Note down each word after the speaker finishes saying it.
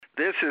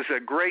This is a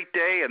great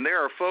day, and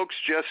there are folks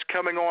just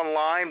coming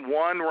online,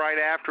 one right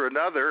after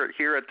another,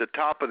 here at the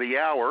top of the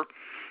hour,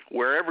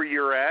 wherever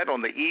you're at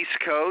on the East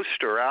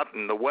Coast or out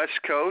in the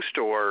West Coast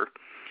or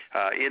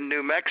in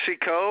New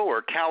Mexico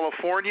or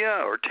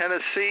California or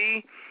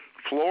Tennessee,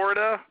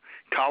 Florida,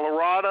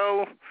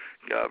 Colorado,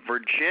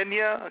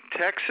 Virginia,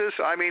 Texas.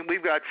 I mean,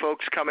 we've got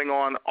folks coming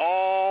on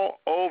all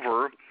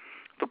over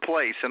the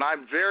place, and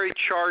I'm very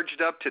charged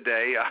up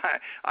today.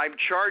 I'm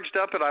charged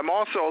up, and I'm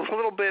also a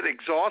little bit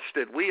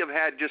exhausted. We have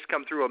had just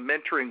come through a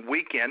mentoring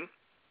weekend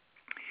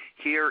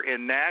here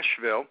in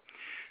Nashville.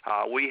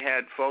 We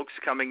had folks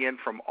coming in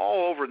from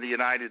all over the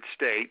United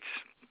States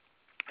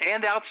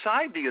and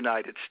outside the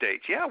United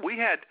States. Yeah, we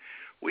had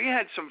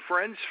some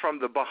friends from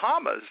the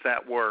Bahamas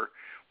that were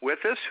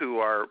with us who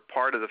are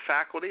part of the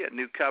faculty at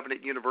New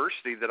Covenant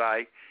University that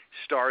I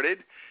started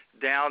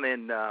down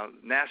in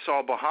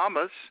Nassau,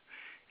 Bahamas.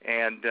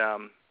 And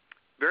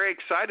very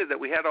excited that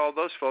we had all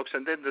those folks.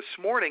 And then this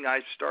morning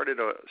I started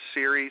a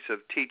series of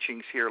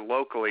teachings here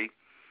locally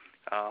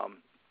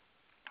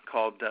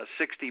called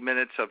 60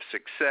 Minutes of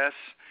Success,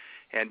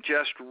 and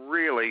just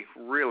really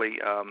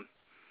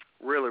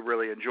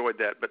enjoyed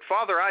that. But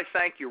Father, I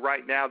thank you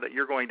right now that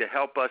you're going to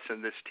help us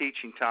in this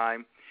teaching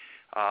time.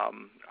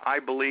 I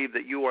believe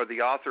that you are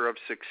the author of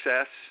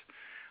success.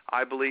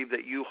 I believe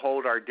that you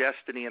hold our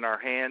destiny in our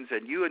hands,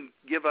 and you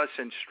give us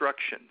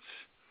instructions.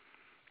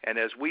 And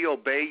as we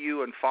obey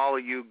you and follow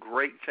you,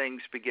 great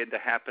things begin to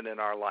happen in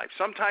our life.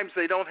 Sometimes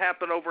they don't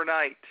happen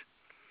overnight.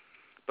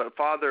 But,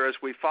 Father, as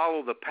we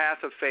follow the path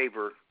of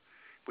favor,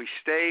 we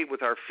stay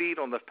with our feet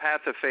on the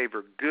path of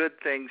favor, good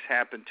things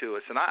happen to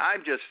us. And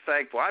I'm just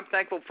thankful. I'm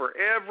thankful for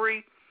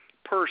every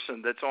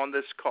person that's on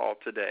this call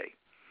today.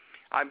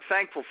 I'm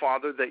thankful,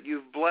 Father, that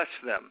you've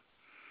blessed them.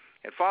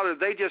 And, Father,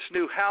 they just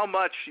knew how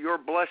much your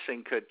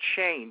blessing could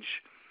change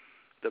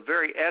the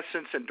very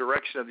essence and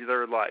direction of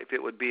their life.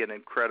 It would be an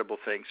incredible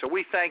thing. So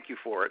we thank you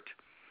for it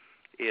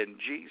in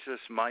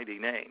Jesus' mighty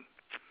name.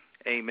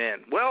 Amen.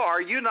 Well,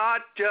 are you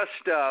not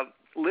just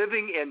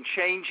living in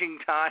changing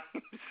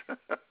times?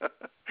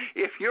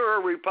 If you're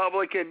a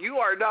Republican, you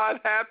are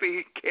not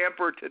happy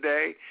camper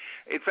today.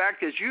 In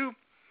fact, as you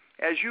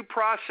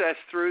process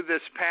through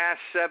this past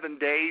 7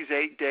 days,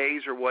 8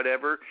 days, or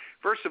whatever,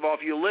 first of all,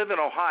 if you live in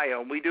Ohio,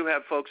 and we do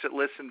have folks that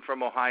listen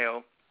from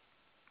Ohio,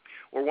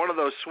 or one of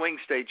those swing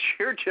states,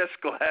 you're just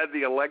glad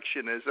the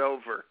election is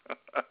over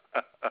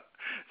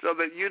so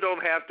that you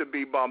don't have to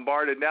be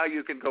bombarded. Now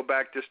you can go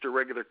back just to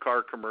regular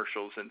car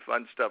commercials and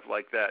fun stuff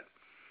like that.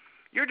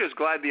 You're just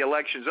glad the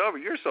election's over.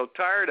 You're so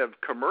tired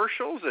of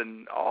commercials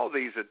and all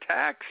these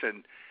attacks.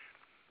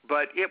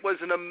 But it was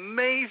an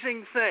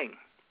amazing thing.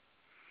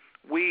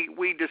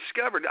 We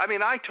discovered,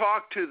 I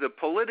talked to the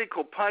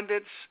political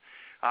pundits.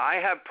 I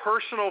have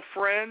personal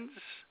friends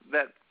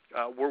that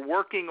were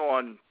working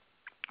on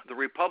the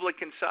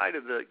Republican side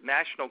of the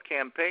national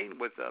campaign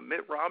with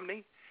Mitt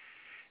Romney.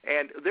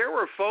 And there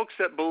were folks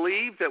that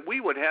believed that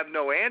we would have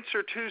no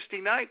answer Tuesday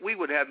night, we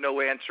would have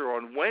no answer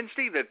on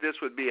Wednesday, that this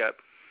would be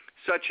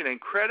such an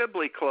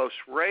incredibly close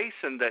race,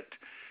 and that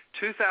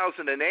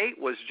 2008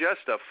 was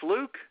just a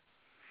fluke.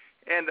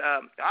 And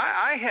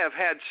I have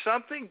had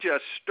something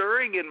just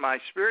stirring in my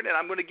spirit, and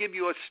I'm going to give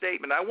you a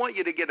statement. I want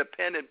you to get a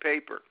pen and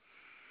paper,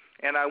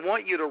 and I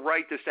want you to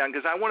write this down,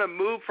 because I want to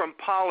move from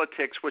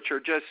politics, which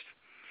are just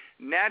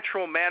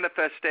natural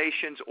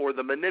manifestations or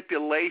the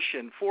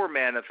manipulation for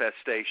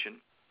manifestation.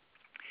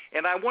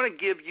 And I want to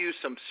give you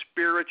some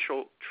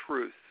spiritual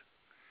truth.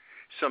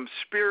 Some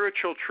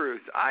spiritual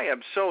truth. I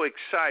am so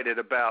excited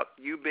about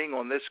you being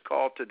on this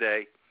call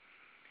today.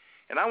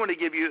 And I want to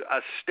give you a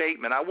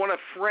statement. I want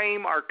to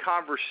frame our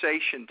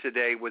conversation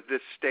today with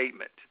this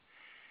statement.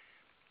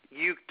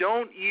 You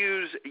don't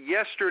use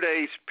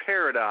yesterday's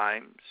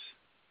paradigms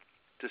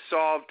to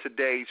solve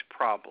today's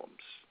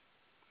problems.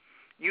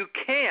 You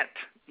can't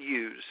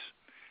use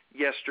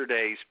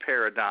yesterday's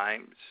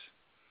paradigms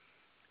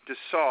to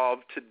solve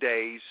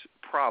today's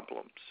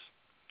problems.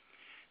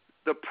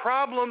 The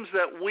problems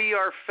that we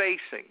are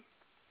facing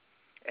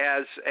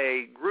as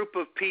a group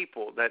of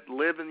people that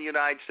live in the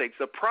United States,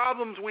 the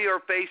problems we are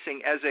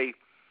facing as a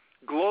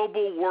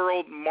global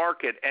world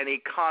market and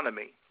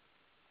economy,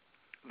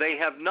 they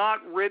have not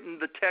written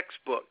the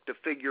textbook to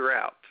figure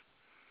out.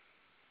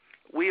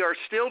 We are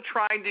still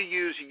trying to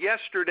use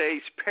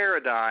yesterday's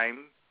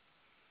paradigm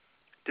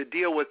to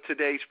deal with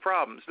today's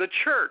problems. The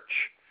church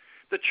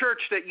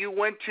that you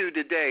went to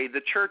today,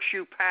 the church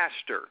you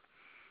pastor,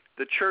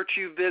 the church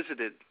you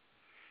visited,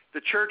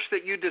 the church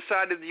that you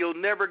decided you'll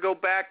never go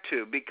back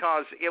to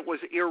because it was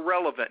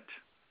irrelevant.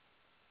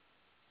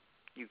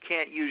 You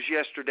can't use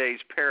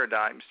yesterday's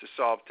paradigms to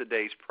solve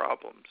today's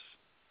problems.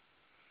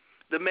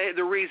 The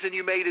reason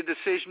you made a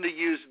decision to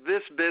use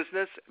this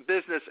business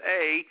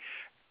A,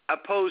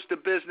 opposed to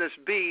business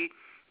B,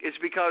 is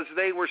because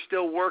they were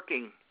still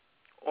working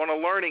on a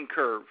learning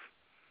curve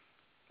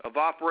of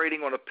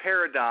operating on a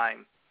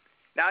paradigm.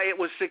 Now, it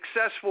was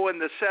successful in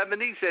the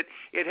 70s.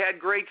 It had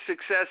great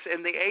success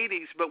in the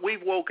 80s, but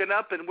we've woken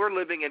up and we're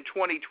living in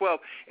 2012,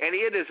 and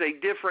it is a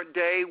different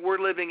day. We're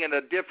living in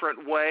a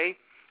different way.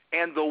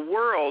 And the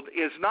world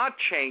is not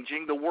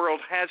changing. The world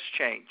has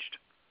changed.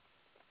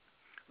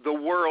 The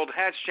world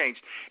has changed.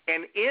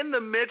 And in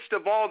the midst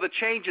of all the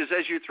changes,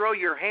 as you throw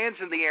your hands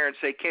in the air and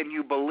say, can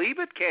you believe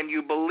it? Can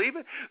you believe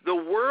it? The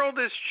world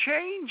is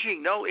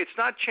changing. No, it's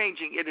not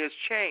changing. It has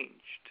changed.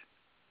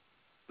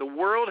 The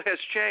world has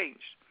changed.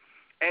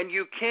 And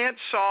you can't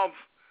solve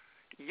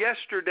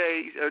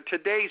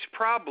today's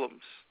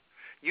problems.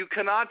 You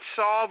cannot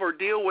solve or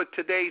deal with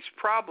today's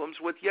problems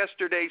with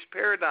yesterday's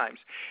paradigms.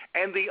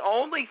 And the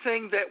only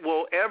thing that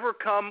will ever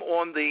come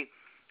on the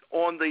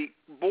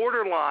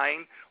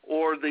borderline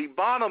or the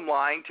bottom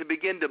line to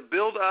begin to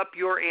build up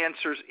your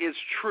answers is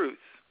truth.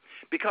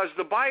 Because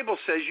the Bible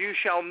says you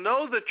shall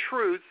know the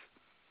truth,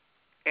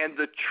 and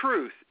the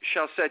truth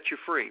shall set you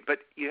free. But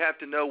you have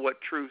to know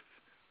what truth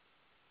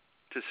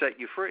to set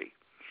you free.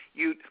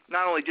 You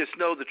not only just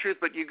know the truth,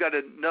 but you've got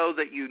to know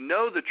that you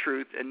know the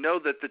truth and know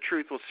that the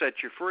truth will set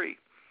you free.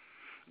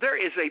 There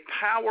is a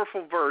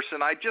powerful verse,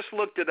 and I just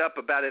looked it up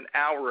about an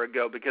hour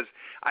ago because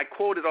I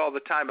quote it all the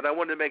time, but I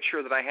wanted to make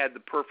sure that I had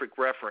the perfect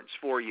reference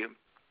for you.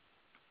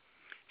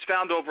 It's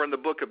found over in the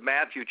book of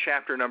Matthew,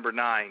 chapter number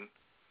 9,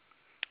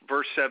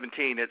 verse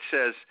 17. It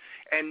says,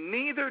 and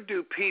neither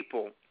do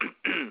people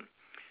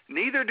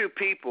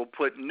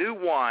put new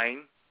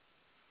wine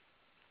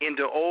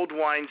into old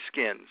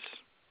wineskins.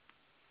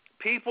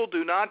 People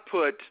do not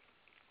put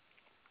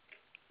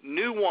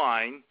new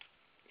wine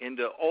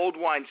into old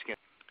wineskins.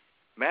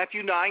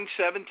 Matthew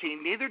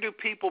 9:17, neither do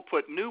people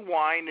put new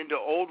wine into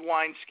old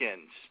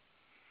wineskins,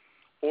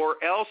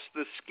 or else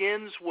the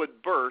skins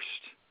would burst,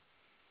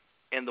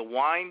 and the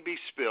wine be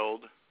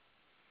spilled,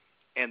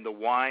 and the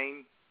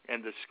wine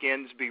and the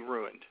skins be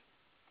ruined.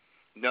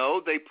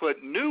 No, they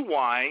put new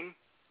wine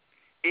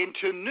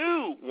into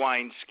new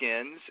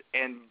wineskins,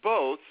 and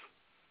both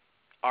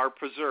are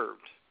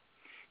preserved.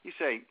 You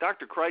say,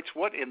 Dr. Kreitz,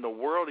 what in the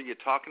world are you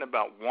talking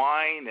about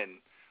wine, and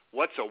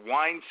what's a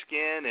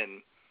wineskin,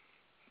 and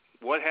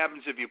what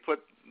happens if you put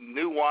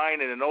new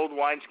wine in an old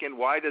wineskin?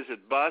 Why does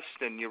it bust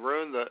and you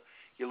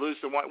lose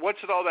the wine? What's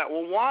it all about?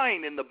 Well,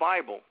 wine in the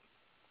Bible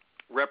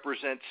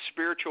represents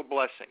spiritual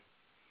blessing.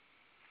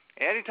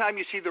 Anytime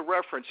you see the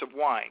reference of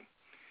wine,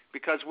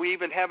 because we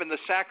even have in the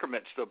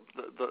sacraments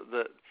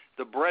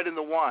the bread and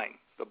the wine,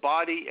 the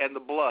body and the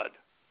blood.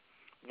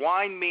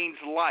 Wine means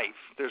life.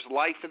 There's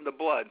life in the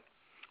blood.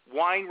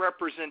 Wine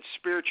represents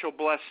spiritual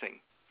blessing.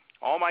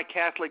 All my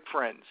Catholic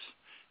friends,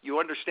 you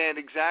understand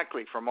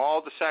exactly from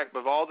all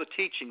the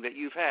teaching that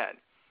you've had.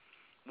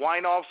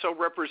 Wine also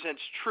represents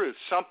truth,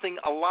 something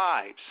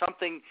alive,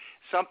 something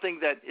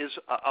that is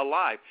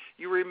alive.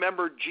 You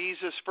remember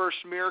Jesus' first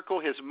miracle?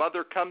 His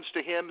mother comes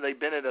to him. They've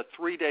been at a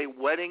 3-day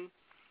wedding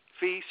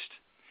feast,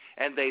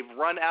 and they've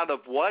run out of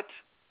what?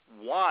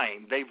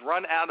 Wine. They've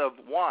run out of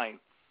wine.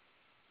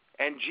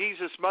 And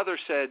Jesus' mother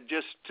said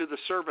just to the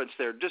servants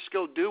there, just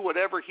go do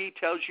whatever he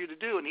tells you to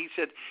do. And he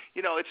said,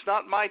 it's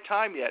not my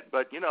time yet,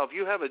 but, if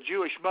you have a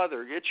Jewish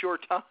mother, it's your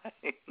time.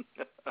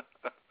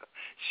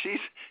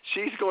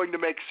 She's going to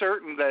make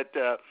certain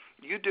that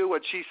you do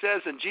what she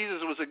says. And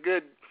Jesus was a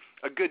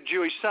good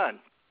Jewish son.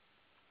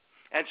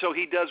 And so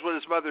he does what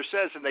his mother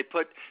says, and they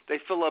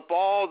fill up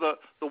all the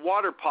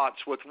water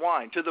pots with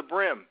wine to the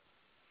brim.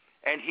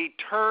 And he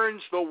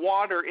turns the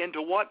water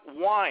into what?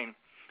 Wine.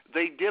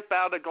 They dip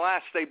out a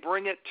glass. They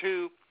bring it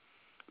to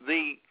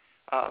the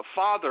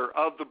father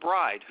of the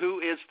bride, who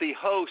is the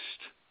host,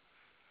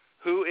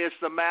 who is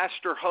the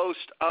master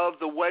host of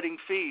the wedding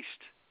feast.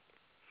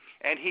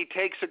 And he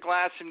takes a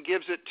glass and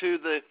gives it to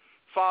the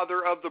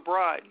father of the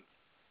bride.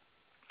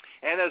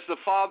 And as the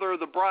father of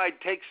the bride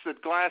takes the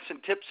glass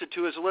and tips it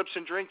to his lips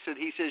and drinks it,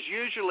 he says,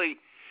 usually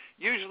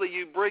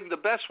you bring the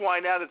best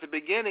wine out at the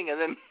beginning, and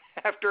then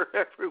after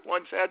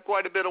everyone's had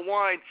quite a bit of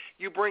wine,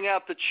 you bring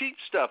out the cheap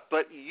stuff.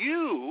 But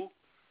you,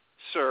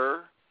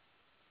 sir,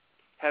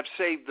 have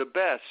saved the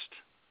best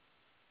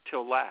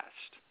till last.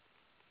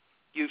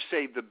 You've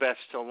saved the best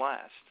till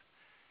last.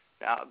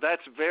 Now,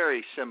 that's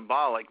very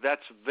symbolic.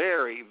 That's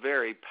very,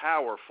 very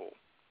powerful.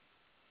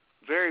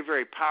 Very,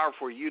 very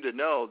powerful for you to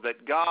know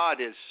that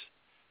God is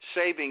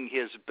saving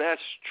his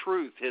best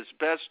truth, his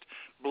best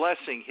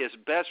blessing, his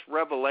best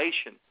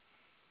revelation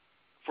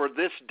for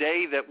this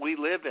day that we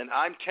live in.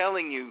 I'm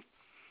telling you,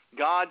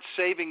 God's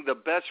saving the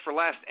best for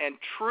last, and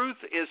truth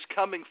is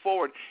coming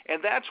forward.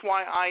 And that's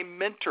why I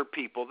mentor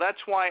people. That's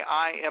why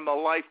I am a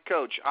life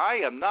coach. I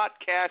am not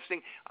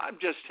casting. I'm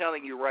just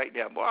telling you right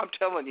now. Well, I'm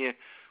telling you,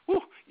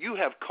 you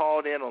have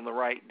called in on the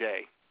right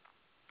day.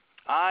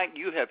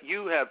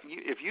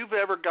 If you've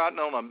ever gotten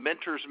on a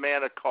Mentor's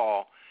Manna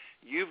call,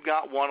 you've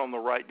got one on the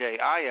right day.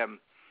 I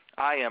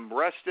am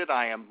rested.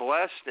 I am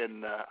blessed,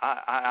 and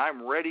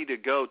I'm ready to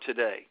go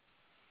today.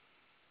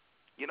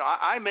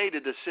 I made a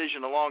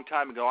decision a long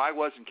time ago. I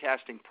wasn't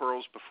casting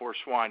pearls before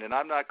swine, and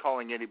I'm not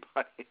calling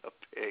anybody a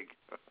pig.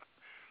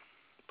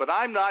 But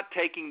I'm not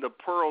taking the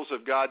pearls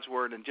of God's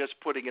word and just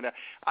putting it out.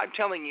 I'm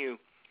telling you,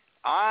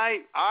 I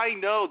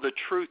know the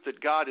truth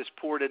that God has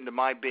poured into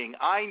my being.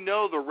 I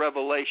know the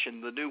revelation,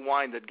 the new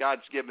wine that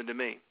God's given to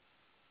me.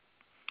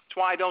 That's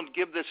why I don't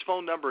give this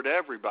phone number to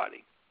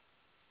everybody.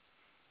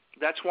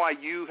 That's why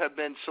you have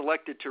been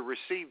selected to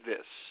receive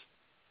this.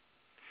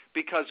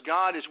 Because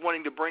God is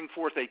wanting to bring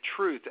forth a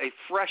truth, a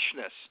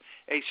freshness,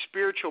 a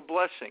spiritual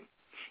blessing.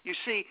 You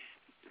see,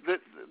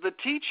 the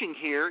teaching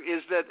here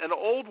is that an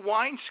old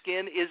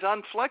wineskin is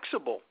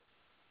unflexible.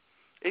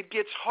 It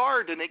gets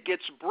hard and it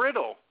gets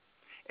brittle.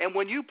 And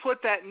when you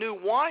put that new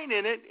wine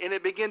in it and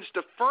it begins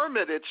to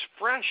ferment, it's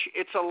fresh,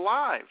 it's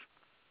alive.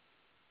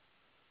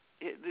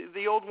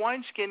 The old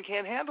wineskin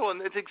can't handle it,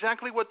 and it's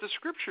exactly what the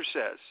Scripture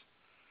says.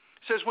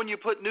 It says when you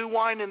put new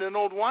wine in an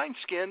old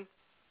wineskin,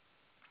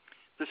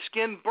 the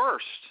skin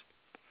burst.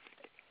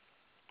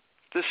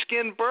 The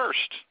skin burst,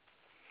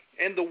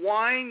 and the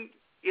wine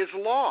is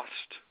lost,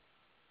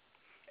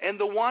 and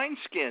the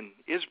wineskin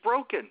is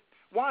broken.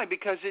 Why?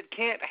 Because it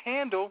can't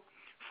handle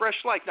fresh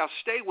life. Now,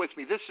 stay with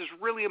me. This is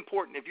really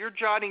important. If you're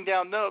jotting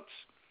down notes,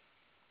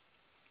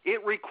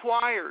 it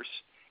requires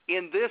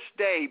in this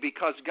day,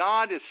 because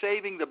God is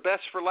saving the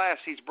best for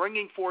last, He's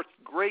bringing forth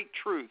great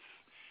truth,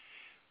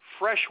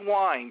 fresh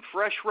wine,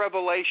 fresh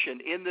revelation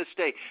in this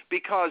day,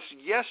 because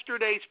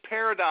yesterday's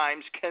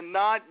paradigms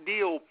cannot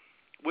deal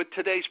with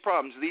today's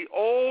problems. The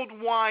old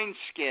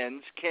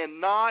wineskins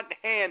cannot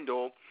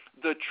handle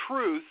the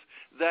truth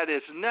that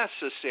is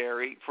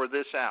necessary for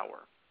this hour.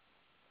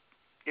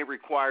 It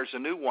requires a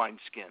new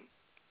wineskin.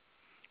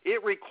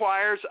 It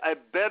requires a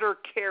better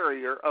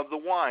carrier of the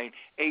wine,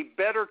 a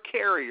better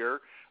carrier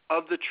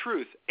of the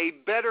truth, a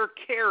better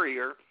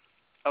carrier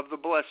of the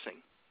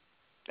blessing.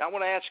 Now, I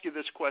want to ask you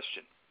this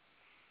question.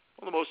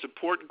 One of the most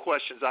important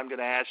questions I'm going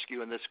to ask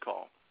you in this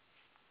call.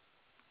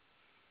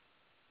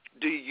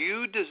 Do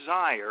you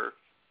desire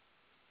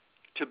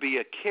to be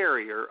a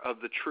carrier of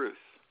the truth?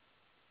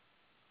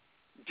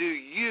 Do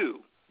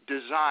you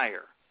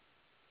desire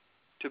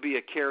to be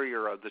a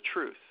carrier of the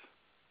truth?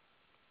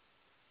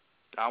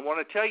 I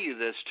want to tell you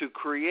this. To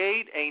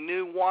create a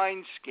new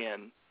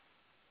wineskin,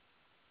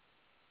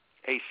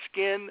 a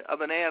skin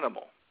of an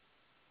animal,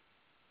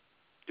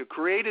 to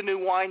create a new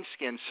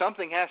wineskin,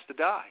 something has to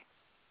die.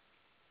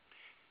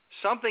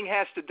 Something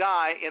has to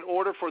die in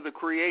order for the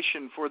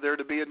creation, for there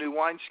to be a new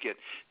wineskin.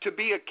 To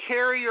be a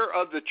carrier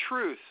of the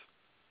truth,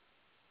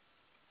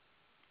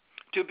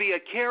 to be a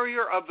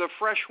carrier of the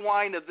fresh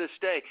wine of this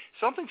day,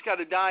 something's got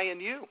to die in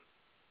you.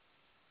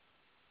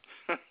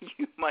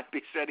 You might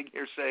be sitting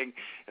here saying,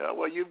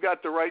 well, you've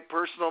got the right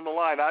person on the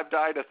line. I've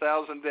died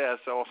 1,000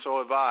 deaths, so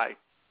have I.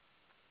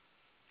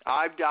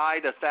 I've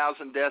died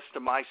 1,000 deaths to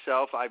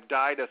myself. I've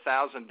died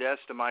 1,000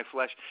 deaths to my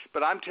flesh.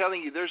 But I'm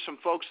telling you, there's some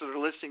folks that are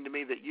listening to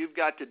me that you've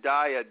got to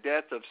die a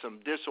death of some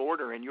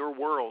disorder in your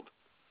world.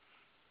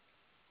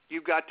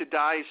 You've got to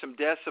die some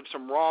deaths of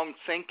some wrong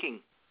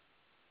thinking.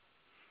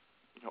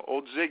 You know,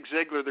 old Zig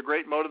Ziglar, the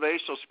great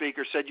motivational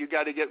speaker, said you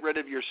got to get rid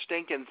of your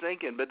stinking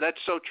thinking. But that's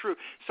so true.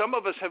 Some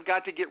of us have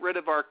got to get rid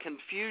of our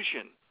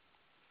confusion.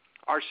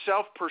 Our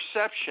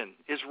self-perception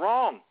is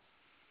wrong.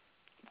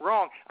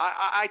 Wrong.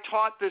 I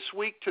taught this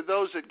week to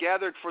those that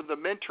gathered for the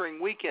mentoring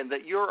weekend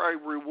that you're a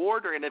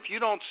rewarder, and if you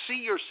don't see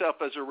yourself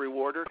as a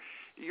rewarder,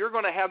 you're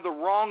going to have the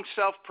wrong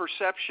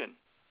self-perception.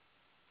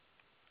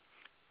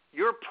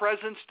 Your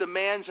presence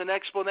demands an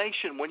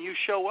explanation when you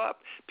show up.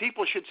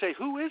 People should say,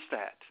 who is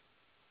that?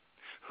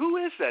 Who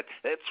is that?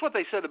 That's what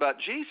they said about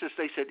Jesus.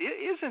 They said,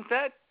 isn't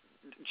that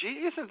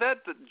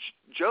the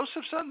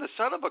Joseph's son, the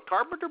son of a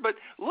carpenter? But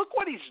look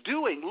what he's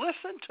doing.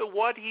 Listen to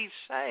what he's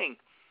saying.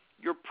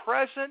 Your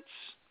presence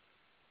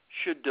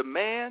should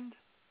demand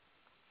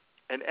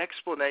an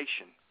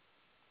explanation.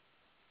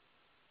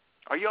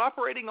 Are you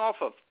operating off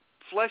of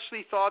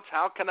fleshly thoughts?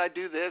 How can I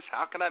do this?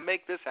 How can I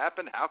make this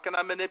happen? How can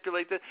I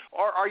manipulate this?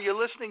 Or are you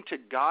listening to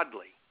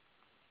godly,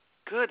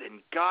 good and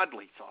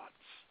godly thoughts?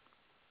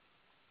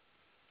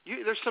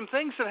 There's some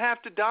things that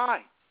have to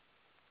die.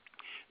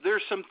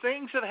 There's some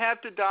things that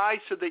have to die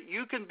so that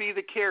you can be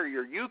the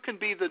carrier. You can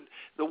be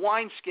the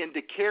wineskin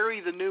to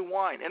carry the new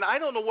wine. And I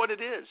don't know what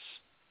it is.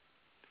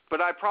 But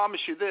I promise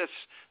you this,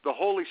 the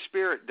Holy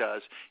Spirit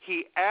does.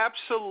 He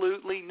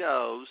absolutely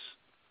knows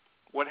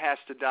what has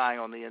to die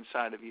on the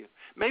inside of you.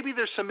 Maybe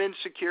there's some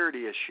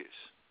insecurity issues.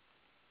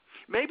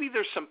 Maybe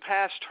there's some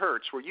past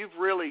hurts where you've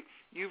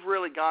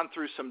really gone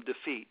through some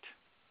defeat.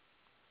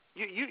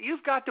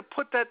 You've got to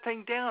put that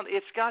thing down.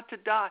 It's got to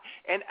die.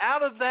 And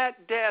out of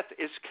that death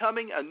is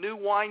coming a new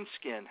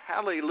wineskin.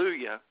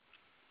 Hallelujah.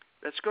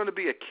 That's going to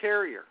be a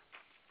carrier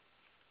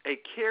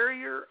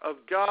of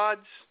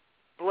God's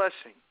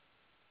blessing.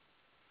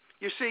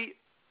 You see,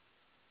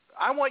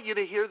 I want you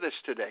to hear this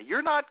today.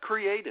 You're not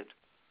created.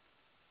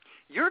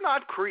 You're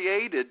not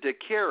created to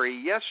carry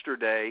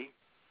yesterday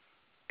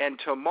and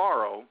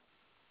tomorrow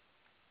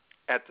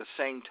at the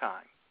same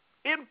time.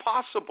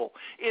 Impossible.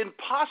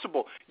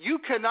 Impossible. You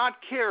cannot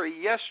carry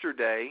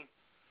yesterday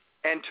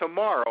and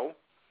tomorrow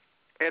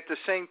at the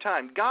same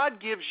time. God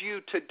gives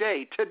you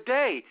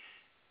today,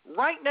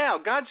 right now,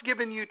 God's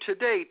given you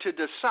today to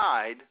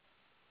decide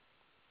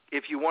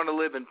if you want to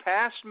live in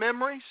past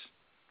memories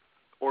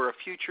or a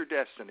future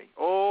destiny.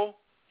 Oh,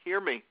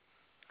 hear me.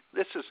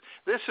 This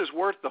is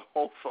worth the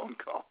whole phone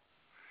call.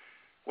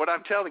 what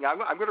I'm telling you,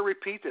 I'm going to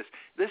repeat this.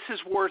 This is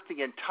worth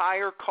the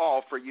entire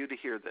call for you to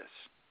hear this.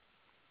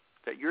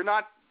 That you're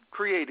not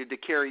created to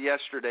carry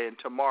yesterday and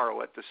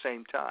tomorrow at the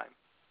same time.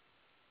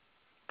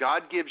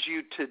 God gives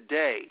you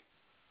today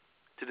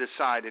to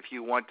decide if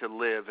you want to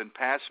live in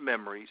past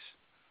memories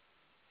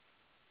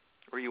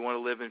or you want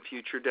to live in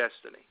future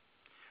destiny.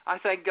 I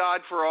thank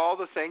God for all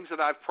the things that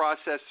I've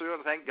processed through.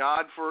 I thank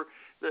God for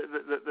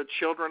the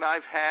children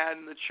I've had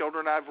and the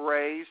children I've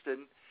raised.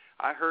 And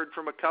I heard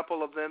from a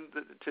couple of them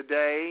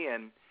today.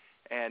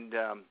 And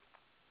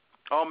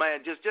oh man,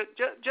 just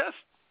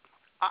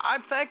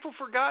I'm thankful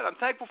for God. I'm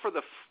thankful for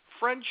the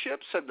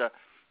friendships and the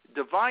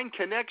divine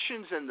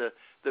connections and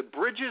the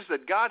bridges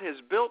that God has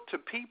built to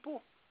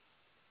people.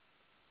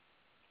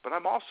 But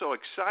I'm also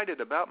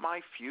excited about my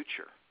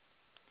future.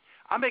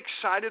 I'm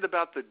excited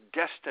about the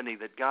destiny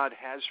that God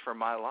has for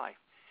my life.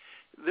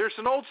 There's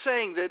an old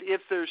saying that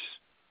if there's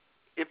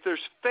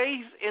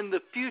faith in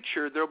the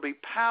future, there'll be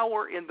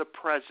power in the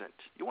present.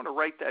 You want to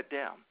write that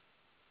down.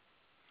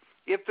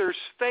 If there's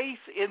faith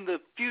in the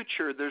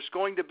future, there's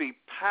going to be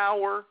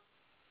power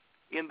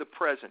in the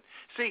present.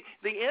 See,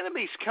 the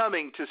enemy's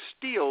coming to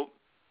steal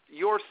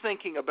your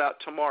thinking about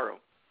tomorrow.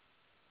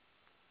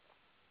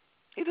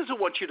 He doesn't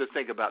want you to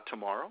think about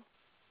tomorrow.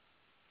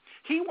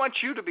 He wants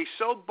you to be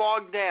so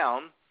bogged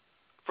down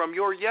from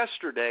your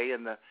yesterday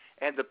and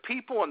the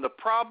people and the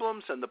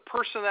problems and the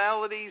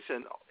personalities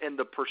and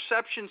the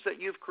perceptions that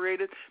you've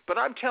created. But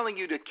I'm telling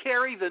you to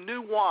carry the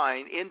new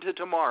wine into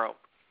tomorrow,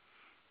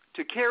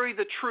 to carry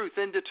the truth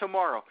into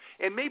tomorrow.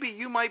 And maybe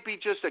you might be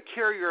just a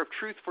carrier of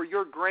truth for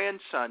your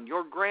grandson,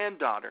 your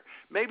granddaughter.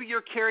 Maybe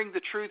you're carrying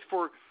the truth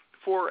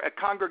for a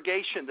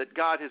congregation that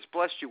God has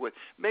blessed you with.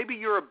 Maybe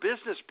you're a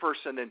business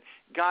person and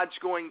God's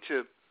going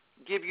to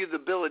give you the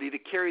ability to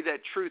carry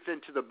that truth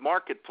into the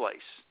marketplace.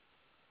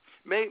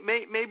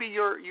 Maybe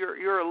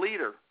you're a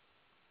leader.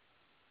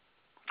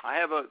 I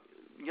have a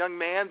young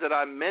man that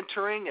I'm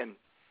mentoring and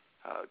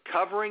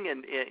covering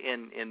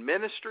in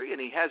ministry,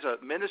 and he has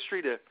a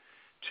ministry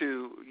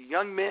to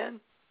young men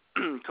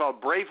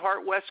called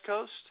Braveheart West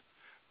Coast.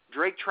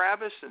 Drake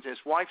Travis and his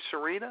wife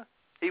Serena.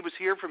 He was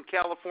here from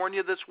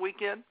California this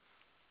weekend.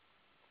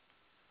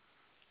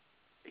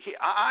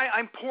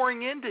 I'm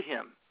pouring into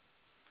him.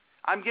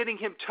 I'm getting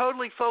him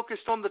totally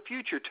focused on the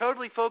future,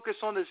 totally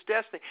focused on his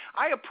destiny.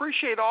 I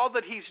appreciate all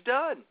that he's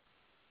done.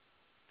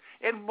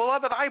 And,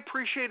 beloved, I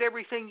appreciate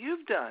everything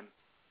you've done.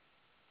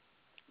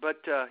 But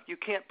you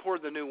can't pour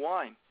the new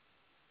wine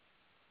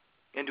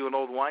into an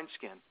old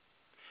wineskin.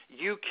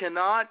 You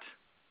cannot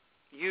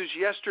use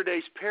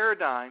yesterday's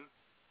paradigm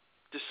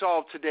to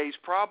solve today's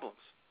problems.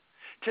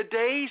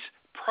 Today's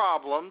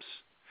problems,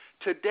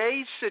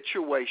 today's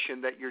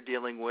situation that you're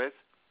dealing with,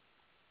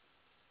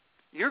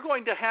 you're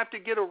going to have to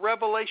get a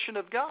revelation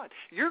of God.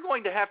 You're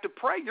going to have to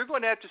pray. You're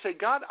going to have to say,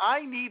 God,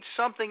 I need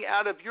something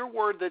out of your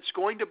word that's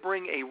going to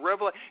bring a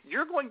revelation.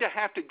 You're going to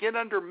have to get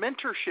under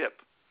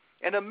mentorship.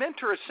 And a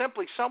mentor is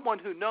simply someone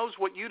who knows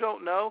what you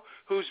don't know,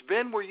 who's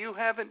been where you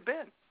haven't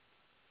been.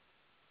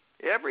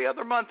 Every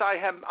other month I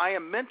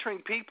am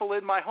mentoring people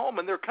in my home,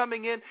 and they're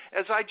coming in,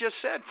 as I just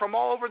said, from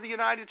all over the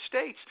United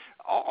States,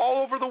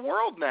 all over the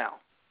world now.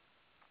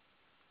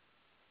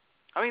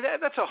 I mean,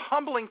 that's a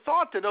humbling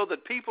thought to know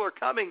that people are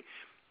coming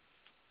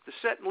to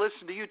sit and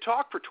listen to you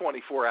talk for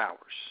 24 hours.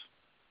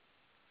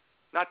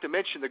 Not to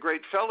mention the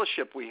great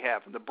fellowship we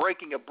have and the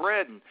breaking of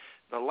bread and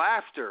the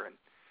laughter. And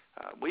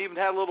we even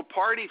had a little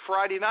party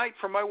Friday night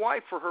for my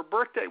wife for her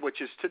birthday,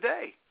 which is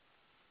today.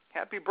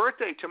 Happy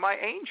birthday to my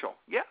angel.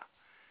 Yeah.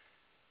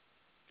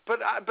 But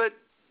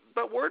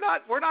we're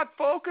not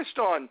focused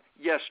on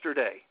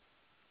yesterday.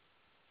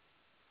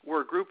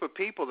 We're a group of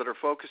people that are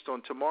focused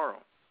on tomorrow.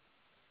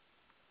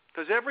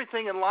 Because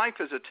everything in life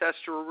is a test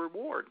or a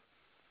reward.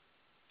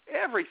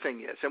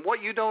 Everything is. And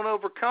what you don't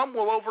overcome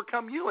will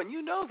overcome you, and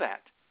you know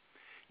that.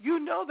 You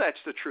know that's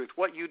the truth.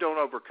 What you don't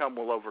overcome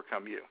will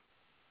overcome you.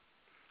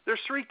 There's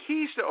 3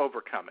 keys to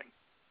overcoming.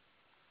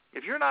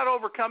 If you're not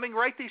overcoming,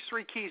 write these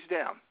 3 keys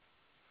down.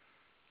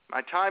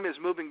 My time is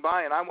moving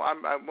by, and I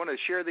want to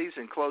share these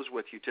and close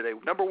with you today.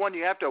 Number 1,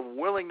 you have to have a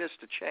willingness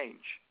to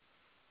change.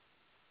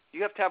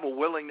 You have to have a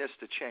willingness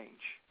to change.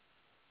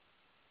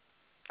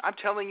 I'm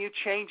telling you,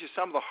 change is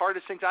some of the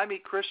hardest things. I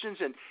meet Christians,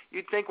 and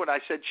you'd think when I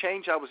said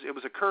change, it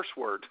was a curse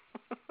word.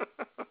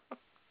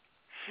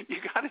 You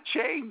got to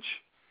change.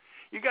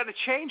 You got to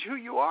change who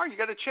you are. You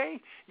got to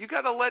change. You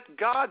got to let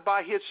God,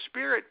 by His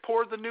Spirit,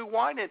 pour the new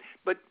wine in.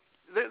 But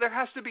there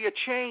has to be a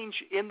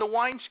change in the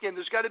wineskin.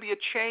 There's got to be a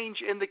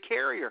change in the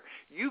carrier.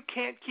 You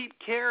can't keep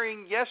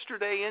carrying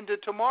yesterday into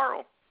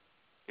tomorrow.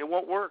 It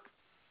won't work.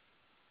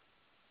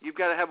 You've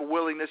got to have a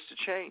willingness to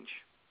change.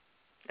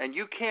 And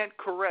you can't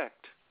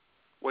correct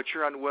what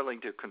you're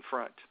unwilling to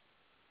confront.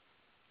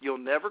 You'll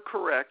never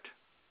correct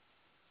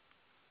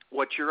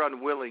what you're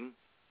unwilling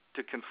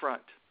to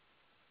confront.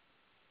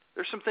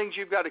 There's some things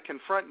you've got to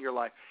confront in your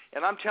life.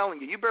 And I'm telling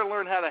you, you better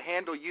learn how to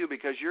handle you,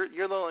 because you're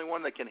the only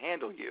one that can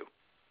handle you.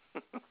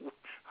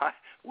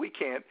 We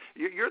can't.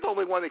 You're the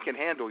only one that can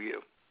handle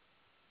you.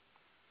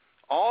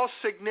 All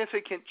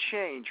significant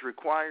change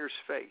requires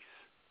faith.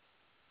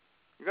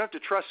 You're going to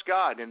have to trust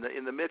God in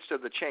the midst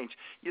of the change.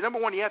 Number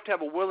one, you have to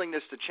have a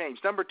willingness to change.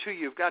 Number two,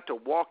 you've got to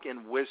walk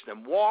in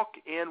wisdom. Walk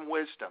in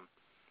wisdom.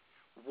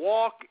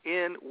 Walk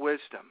in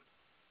wisdom.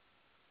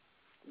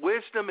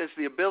 Wisdom is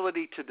the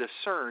ability to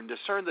discern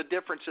the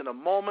difference in a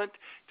moment,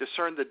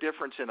 discern the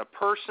difference in a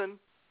person.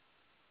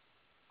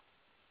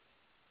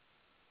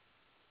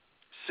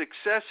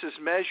 Success is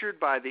measured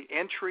by the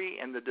entry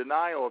and the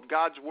denial of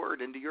God's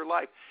word into your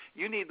life.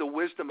 You need the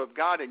wisdom of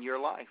God in your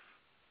life.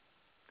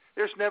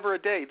 There's never a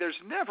day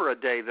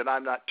that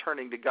I'm not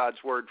turning to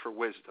God's word for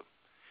wisdom.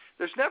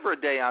 There's never a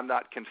day I'm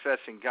not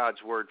confessing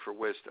God's word for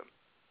wisdom.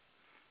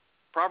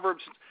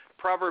 Proverbs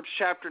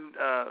chapter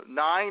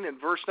 9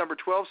 and verse number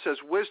 12 says,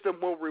 wisdom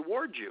will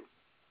reward you.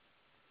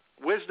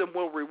 Wisdom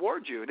will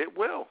reward you, and it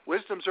will.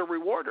 Wisdom's a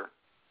rewarder.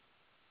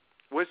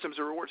 Wisdom's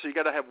a reward. So you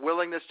got to have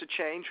willingness to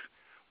change.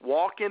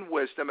 Walk in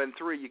wisdom. And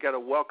 3, you got to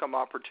welcome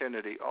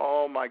opportunity.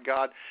 Oh, my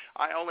God.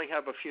 I only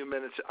have a few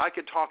minutes. I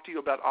could talk to you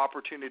about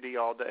opportunity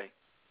all day.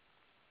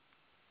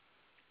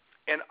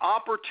 An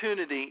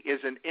opportunity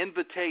is an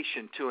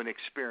invitation to an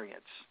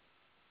experience.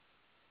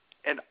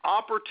 An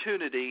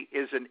opportunity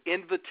is an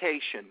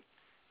invitation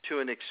to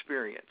an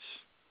experience.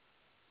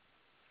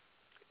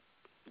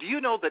 Do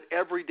you know that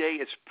every day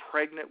is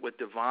pregnant with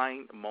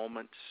divine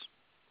moments?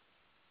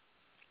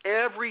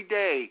 Every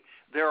day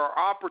there are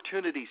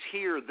opportunities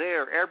here,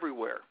 there,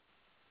 everywhere.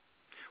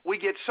 We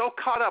get so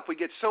caught up, we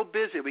get so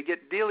busy, we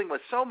get dealing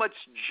with so much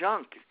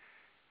junk.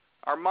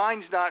 Our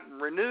mind's not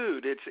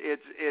renewed.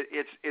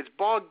 It's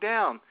bogged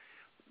down.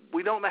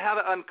 We don't know how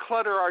to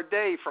unclutter our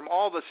day from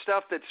all the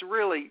stuff that's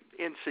really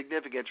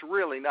insignificant. It's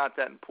really not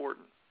that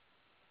important.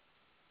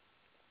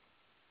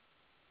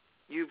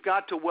 You've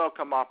got to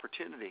welcome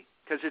opportunity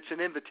because it's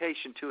an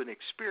invitation to an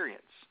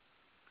experience.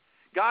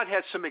 God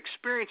has some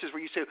experiences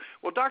where you say,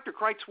 well, Dr.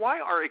 Kreitz, why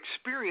are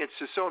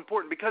experiences so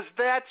important? Because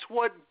that's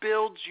what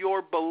builds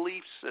your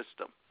belief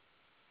system.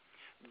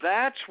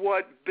 That's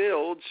what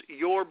builds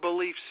your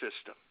belief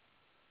system.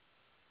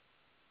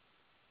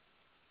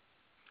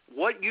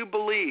 What you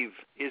believe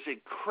is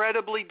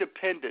incredibly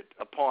dependent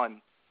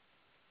upon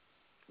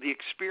the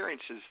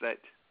experiences that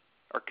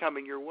are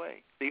coming your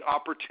way, the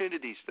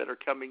opportunities that are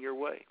coming your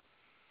way.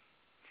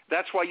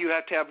 That's why you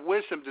have to have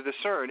wisdom to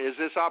discern, is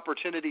this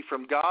opportunity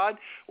from God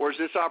or is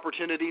this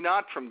opportunity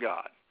not from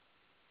God?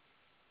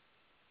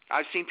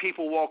 I've seen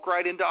people walk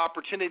right into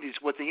opportunities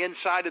with the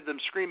inside of them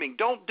screaming,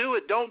 don't do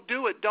it, don't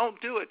do it,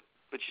 don't do it,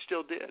 but you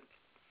still did.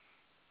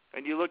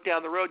 And you look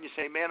down the road and you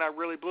say, man, I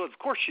really blew it. Of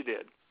course you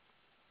did.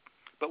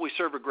 But we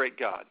serve a great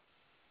God.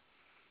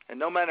 And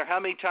no matter how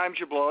many times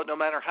you blow it, no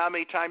matter how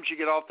many times you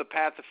get off the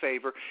path of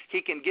favor,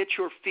 he can get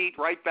your feet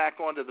right back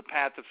onto the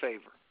path of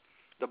favor.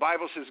 The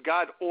Bible says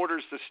God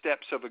orders the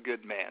steps of a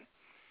good man.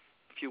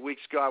 A few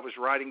weeks ago, I was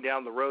riding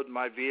down the road in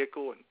my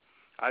vehicle, and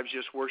I was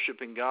just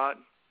worshiping God.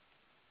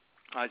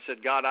 I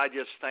said, God, I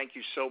just thank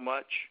you so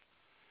much.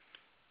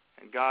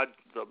 And God,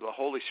 the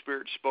Holy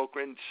Spirit spoke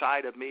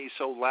inside of me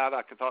so loud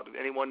I thought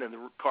anyone in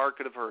the car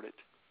could have heard it.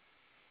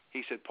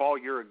 He said, Paul,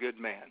 you're a good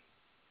man.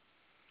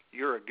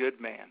 You're a good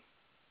man.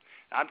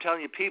 I'm telling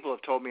you, people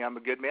have told me I'm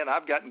a good man.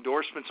 I've got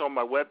endorsements on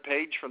my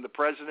webpage from the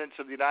presidents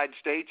of the United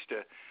States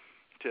to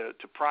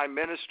prime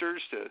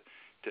ministers,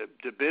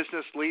 to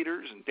business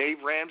leaders and Dave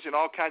Ramsey and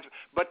all kinds of.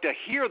 But to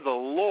hear the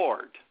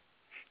Lord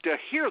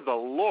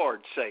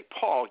say,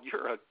 Paul,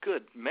 you're a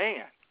good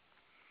man.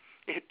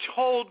 It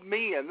told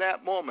me in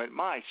that moment,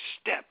 my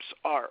steps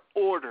are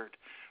ordered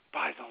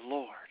by the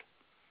Lord.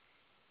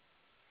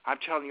 I'm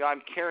telling you,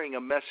 I'm carrying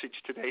a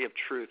message today of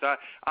truth.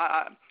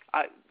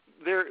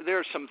 There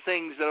are some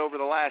things that over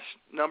the last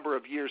number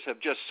of years have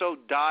just so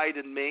died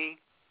in me,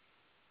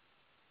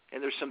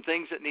 and there's some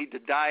things that need to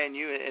die in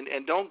you,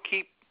 and don't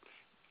keep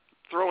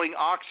throwing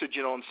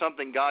oxygen on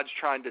something God's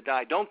trying to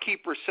die. Don't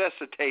keep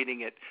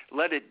resuscitating it.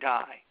 Let it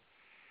die.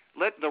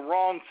 Let the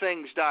wrong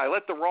things die.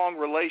 Let the wrong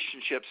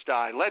relationships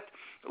die. Let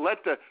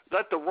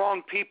the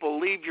wrong people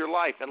leave your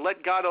life, and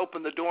let God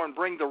open the door and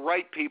bring the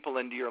right people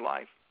into your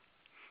life.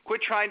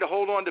 Quit trying to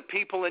hold on to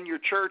people in your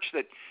church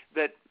that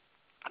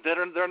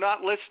they're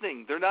not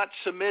listening. They're not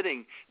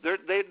submitting.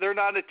 They're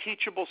not a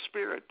teachable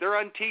spirit. They're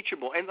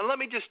unteachable. And let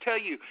me just tell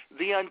you,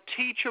 the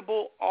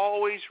unteachable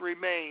always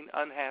remain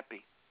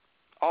unhappy.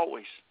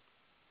 Always.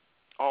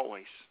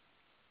 Always.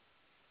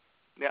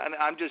 Now, and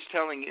I'm just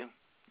telling you,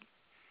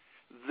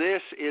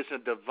 this is a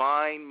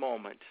divine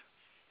moment.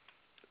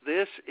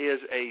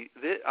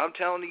 I'm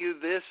telling you,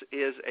 this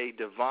is a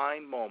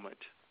divine moment.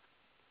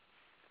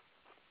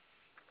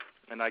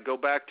 And I go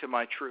back to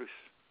my truth.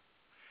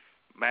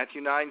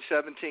 Matthew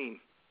 9:17.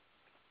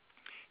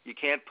 You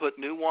can't put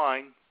new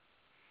wine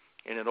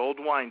in an old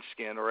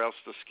wineskin, or else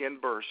the skin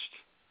bursts.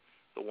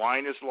 The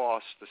wine is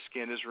lost, the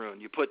skin is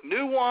ruined. You put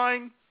new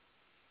wine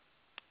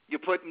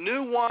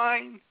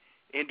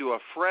into a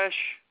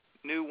fresh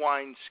new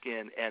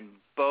wineskin, and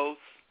both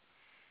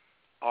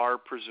are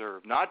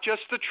preserved. Not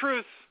just the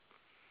truth,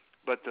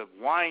 but the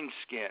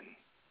wineskin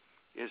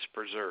is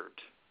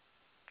preserved.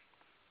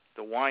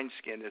 The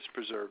wineskin is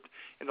preserved.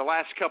 In the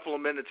last couple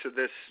of minutes of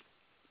this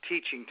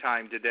teaching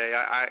time today,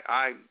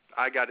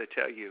 I got to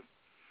tell you,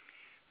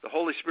 the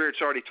Holy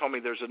Spirit's already told me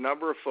there's a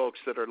number of folks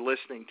that are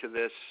listening to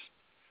this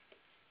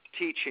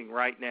teaching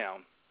right now.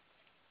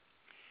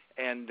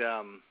 And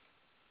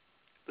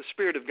the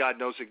Spirit of God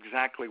knows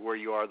exactly where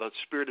you are. The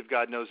Spirit of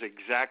God knows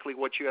exactly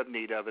what you have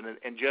need of. And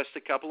in just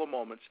a couple of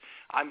moments,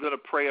 I'm going to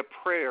pray a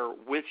prayer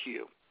with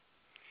you,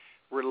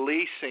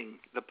 releasing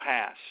the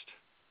past.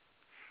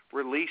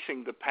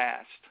 Releasing the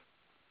past.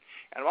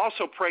 And I'm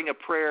also praying a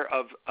prayer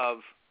of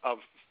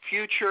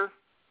future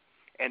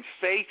and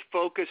faith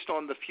focused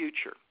on the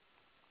future.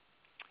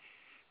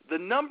 The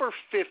number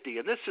 50,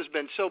 and this has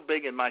been so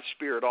big in my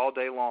spirit all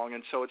day long,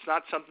 and so it's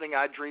not something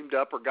I dreamed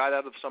up or got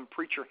out of some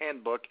preacher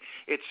handbook.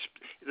 It's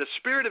the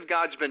Spirit of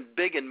God's been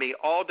big in me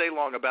all day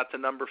long about the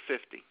number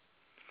 50.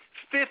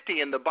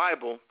 50 in the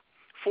Bible,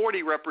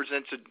 40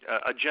 represents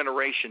a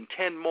generation.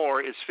 10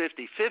 more is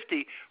 50.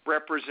 50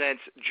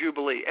 represents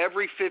Jubilee.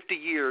 Every 50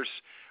 years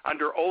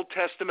under Old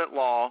Testament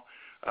law,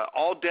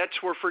 all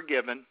debts were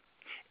forgiven.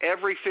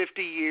 Every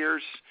 50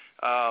 years,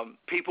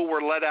 people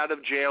were let out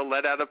of jail,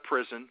 let out of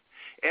prison.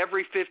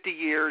 Every 50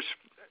 years,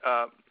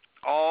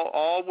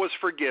 all was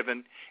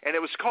forgiven, and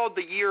it was called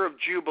the year of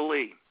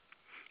Jubilee.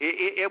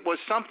 It was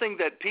something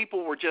that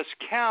people were just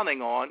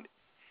counting on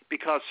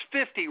because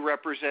 50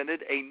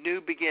 represented a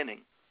new beginning.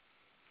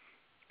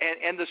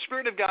 And the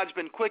Spirit of God's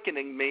been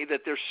quickening me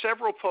that there's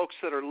several folks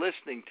that are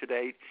listening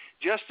today,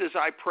 just as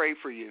I pray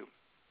for you,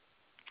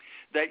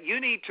 that you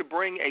need to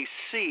bring a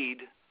seed,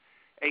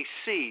 a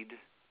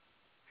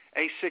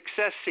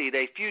success seed,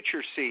 a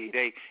future seed,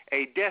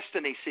 a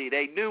destiny seed,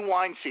 a new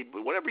wine seed,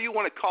 whatever you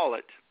want to call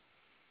it,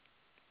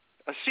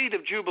 a seed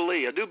of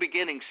Jubilee, a new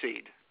beginning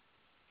seed,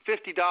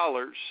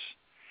 $50,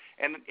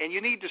 and you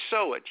need to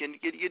sow it.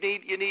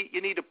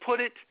 You need to put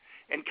it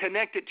and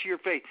connect it to your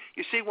faith.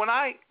 You see, when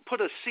I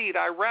put a seed,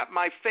 I wrap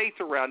my faith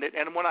around it,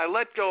 and when I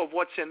let go of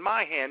what's in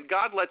my hand,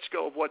 God lets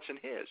go of what's in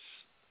His.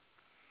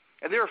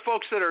 And there are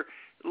folks that are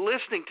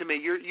listening to me.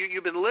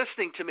 You've been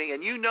listening to me,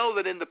 and you know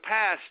that in the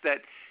past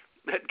that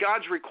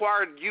God's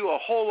required you a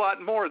whole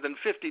lot more than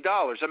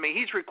 $50. I mean,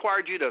 He's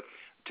required you to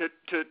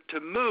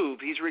move.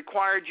 He's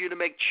required you to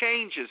make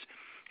changes.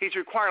 He's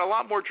required a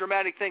lot more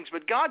dramatic things.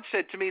 But God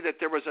said to me that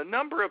there was a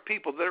number of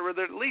people, there were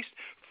at least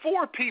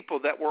 4 people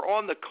that were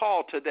on the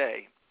call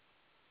today.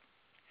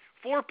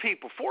 4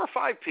 people, 4 or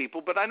 5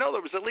 people, but I know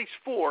there was at least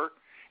 4,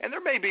 and there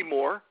may be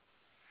more.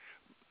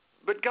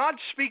 But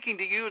God's speaking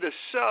to you to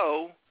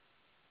sow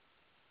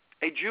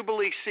a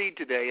Jubilee seed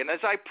today. And as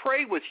I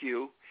pray with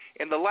you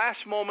in the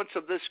last moments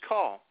of this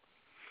call,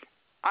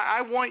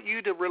 I want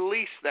you to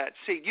release that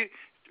seed.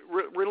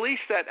 Release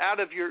that out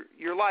of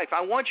your life.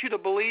 I want you to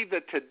believe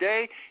that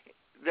today,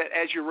 that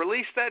as you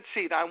release that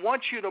seed, I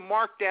want you to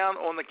mark down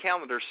on the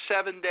calendar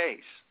 7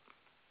 days.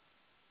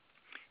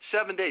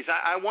 7 days.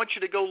 I want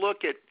you to go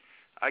look at,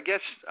 I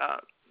guess,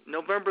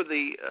 November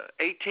the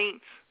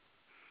 18th.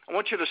 I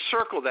want you to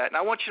circle that, and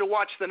I want you to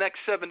watch the next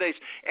 7 days.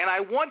 And I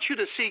want you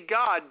to see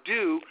God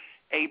do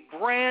a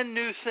brand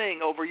new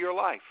thing over your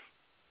life.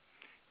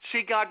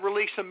 See God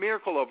release a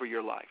miracle over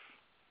your life.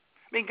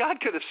 I mean,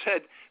 God could have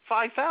said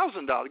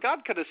 $5,000.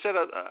 God could have said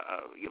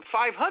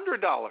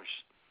 $500,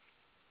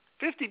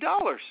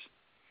 $50.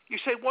 You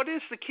say, what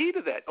is the key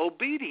to that?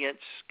 Obedience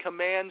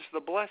commands the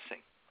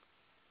blessing.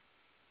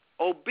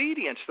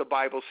 Obedience, the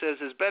Bible says,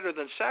 is better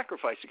than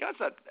sacrifice. God's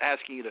not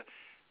asking you to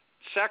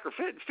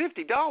sacrifice.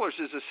 $50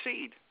 is a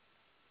seed.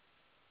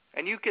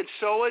 And you can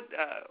sow it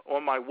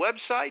on my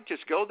website.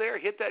 Just go there,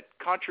 hit that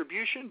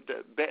contribution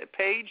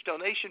page,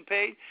 donation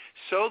page,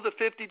 sow the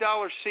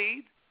 $50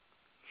 seed.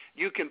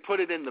 You can put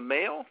it in the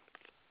mail.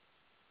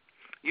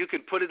 You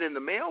can put it in the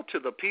mail to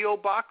the P.O.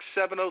 Box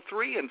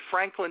 703 in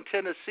Franklin,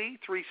 Tennessee,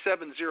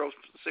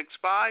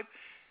 37065.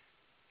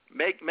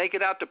 Make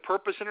it out to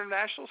Purpose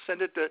International.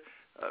 Send it to,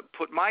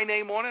 put my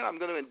name on it. I'm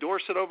going to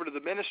endorse it over to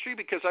the ministry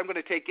because I'm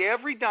going to take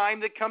every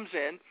dime that comes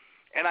in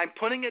and I'm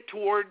putting it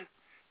toward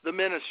the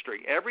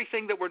ministry.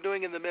 Everything that we're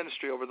doing in the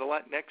ministry over the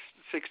next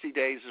 60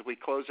 days as we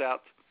close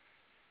out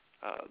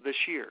this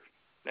year,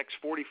 next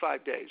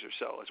 45 days or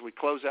so as we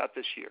close out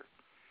this year.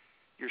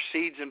 Your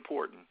seed's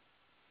important.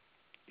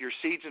 Your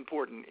seed's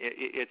important.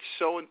 It's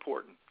so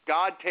important.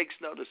 God takes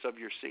notice of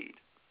your seed.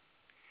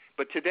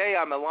 But today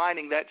I'm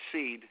aligning that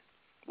seed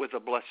with a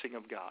blessing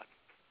of God.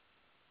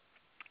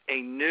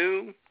 A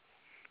new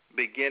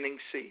beginning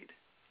seed.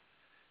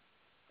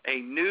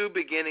 A new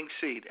beginning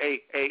seed.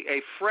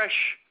 A fresh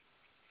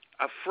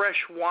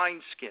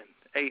wineskin.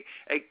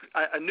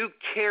 A new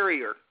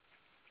carrier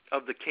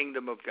of the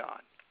kingdom of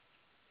God.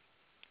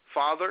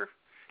 Father,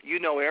 you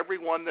know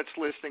everyone that's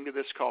listening to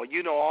this call.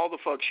 You know all the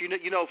folks.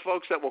 You know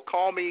folks that will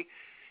call me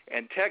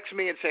and text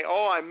me and say,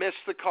 oh, I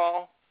missed the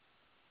call.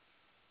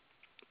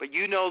 But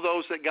you know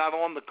those that got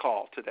on the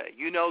call today.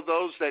 You know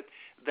those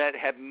that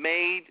have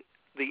made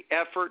the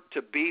effort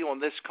to be on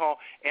this call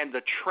and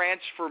the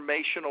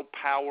transformational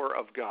power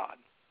of God.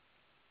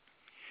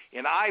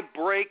 And I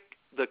break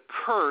the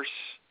curse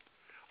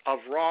of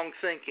wrong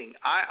thinking.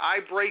 I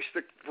break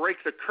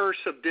the curse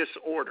of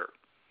disorder.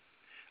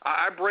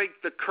 I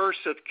break the curse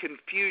of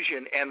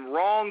confusion and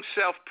wrong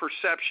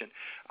self-perception.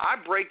 I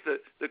break the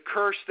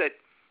curse that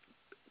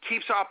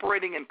keeps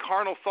operating in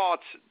carnal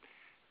thoughts,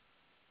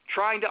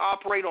 trying to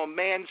operate on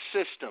man's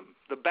system,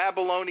 the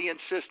Babylonian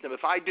system.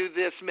 If I do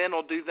this, men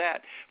will do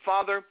that.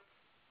 Father,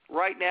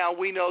 right now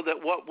we know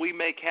that what we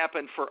make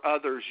happen for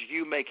others,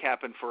 you make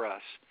happen for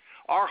us.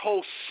 Our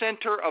whole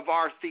center of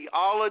our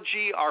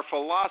theology, our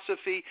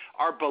philosophy,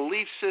 our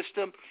belief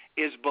system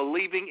is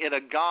believing in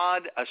a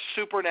God, a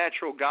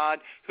supernatural God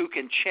who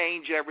can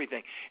change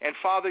everything. And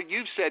Father,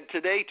 you've said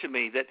today to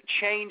me that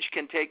change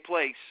can take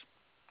place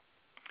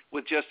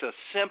with just a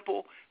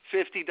simple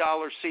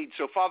 $50 seed.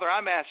 So Father,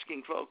 I'm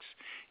asking folks,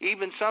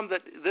 even some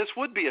that this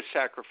would be a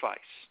sacrifice,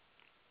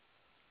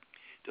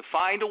 to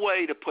find a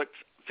way to put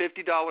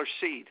 $50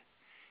 seed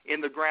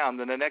in the ground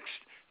in the next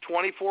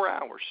 24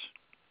 hours.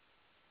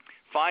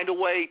 Find a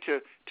way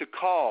to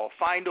call.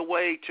 Find a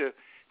way to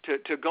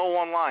go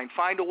online.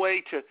 Find a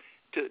way to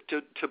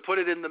put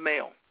it in the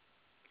mail.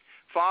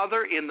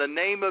 Father, in the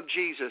name of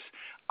Jesus,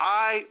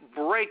 I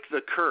break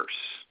the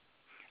curse.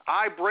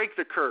 I break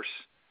the curse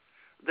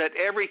that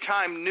every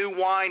time new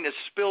wine is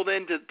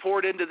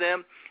poured into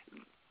them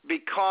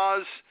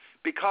because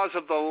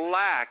of the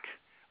lack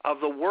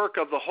of the work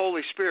of the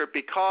Holy Spirit,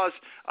 because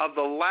of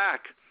the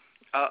lack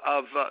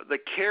of the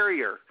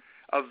carrier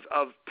of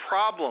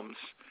problems,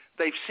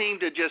 they seem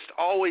to just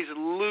always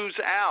lose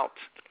out,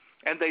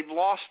 and they've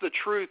lost the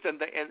truth, and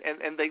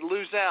they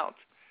lose out.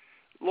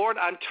 Lord,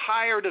 I'm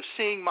tired of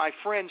seeing my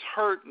friends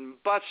hurt and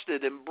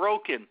busted and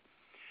broken,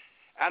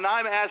 and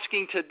I'm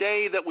asking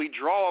today that we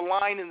draw a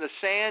line in the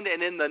sand,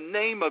 and in the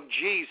name of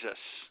Jesus,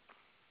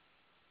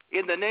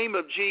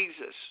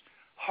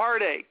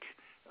 heartache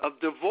of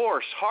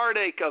divorce,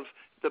 heartache of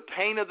the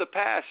pain of the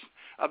past,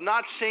 of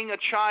not seeing a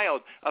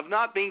child, of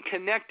not being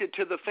connected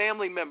to the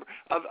family member,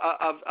 of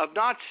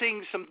not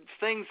seeing some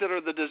things that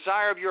are the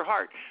desire of your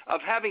heart,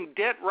 of having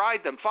debt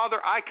ride them. Father,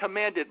 I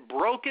command it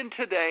broken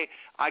today.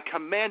 I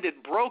command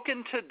it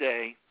broken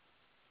today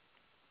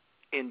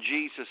in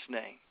Jesus'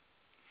 name.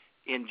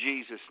 In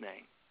Jesus'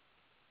 name.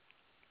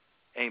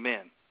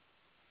 Amen.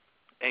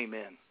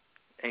 Amen.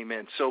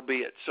 Amen. So be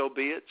it. So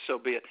be it. So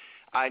be it.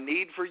 I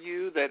need for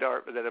you that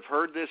have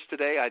heard this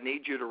today, I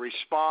need you to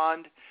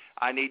respond.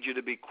 I need you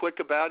to be quick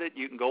about it.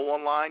 You can go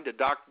online to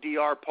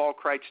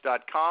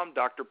drpaulkreitz.com,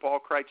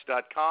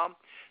 drpaulkreitz.com,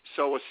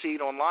 sow a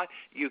seed online.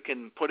 You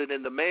can put it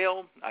in the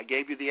mail. I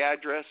gave you the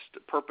address,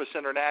 Purpose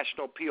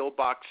International, P.O.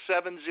 Box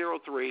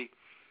 703,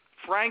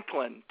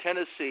 Franklin,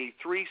 Tennessee,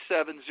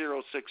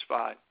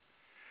 37065.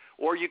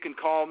 Or you can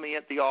call me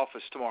at the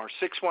office tomorrow,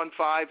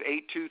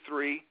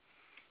 615-823-5100,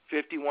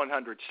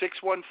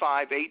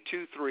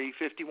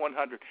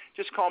 615-823-5100.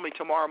 Just call me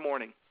tomorrow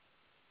morning.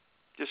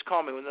 Just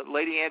call me. When the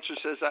lady answers,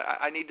 says,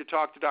 I need to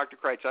talk to Dr.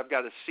 Kreitz. I've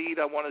got a seed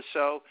I want to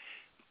sow.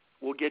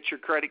 We'll get your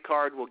credit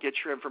card. We'll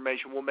get your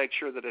information. We'll make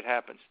sure that it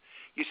happens.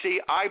 You see,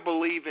 I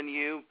believe in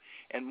you,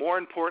 and more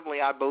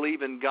importantly, I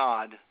believe in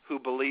God who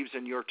believes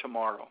in your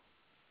tomorrow.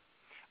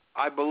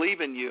 I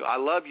believe in you. I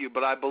love you,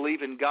 but I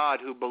believe in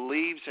God who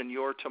believes in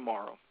your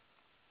tomorrow.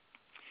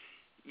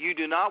 You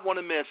do not want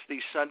to miss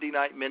these Sunday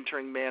night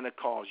mentoring manna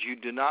calls. You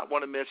do not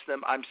want to miss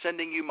them. I'm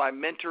sending you my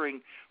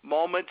mentoring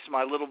moments,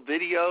 my little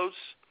videos.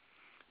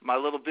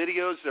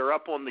 They're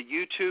up on the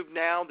YouTube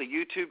now, the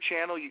YouTube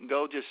channel. You can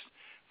go just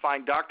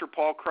find Dr.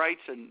 Paul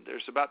Kreitz, and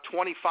there's about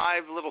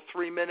 25 little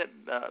 3-minute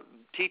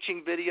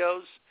teaching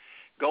videos.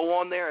 Go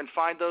on there and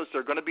find those.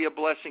 They're going to be a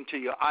blessing to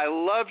you. I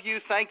love you.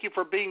 Thank you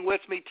for being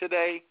with me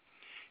today.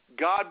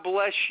 God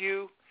bless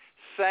you.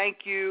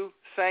 Thank you.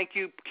 Thank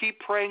you. Keep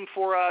praying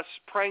for us,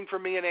 praying for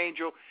me and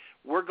Angel.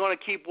 We're going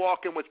to keep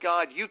walking with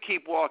God. You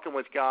keep walking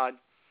with God.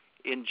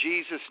 In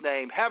Jesus'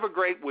 name. Have a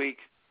great week.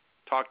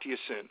 Talk to you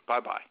soon.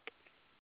 Bye-bye.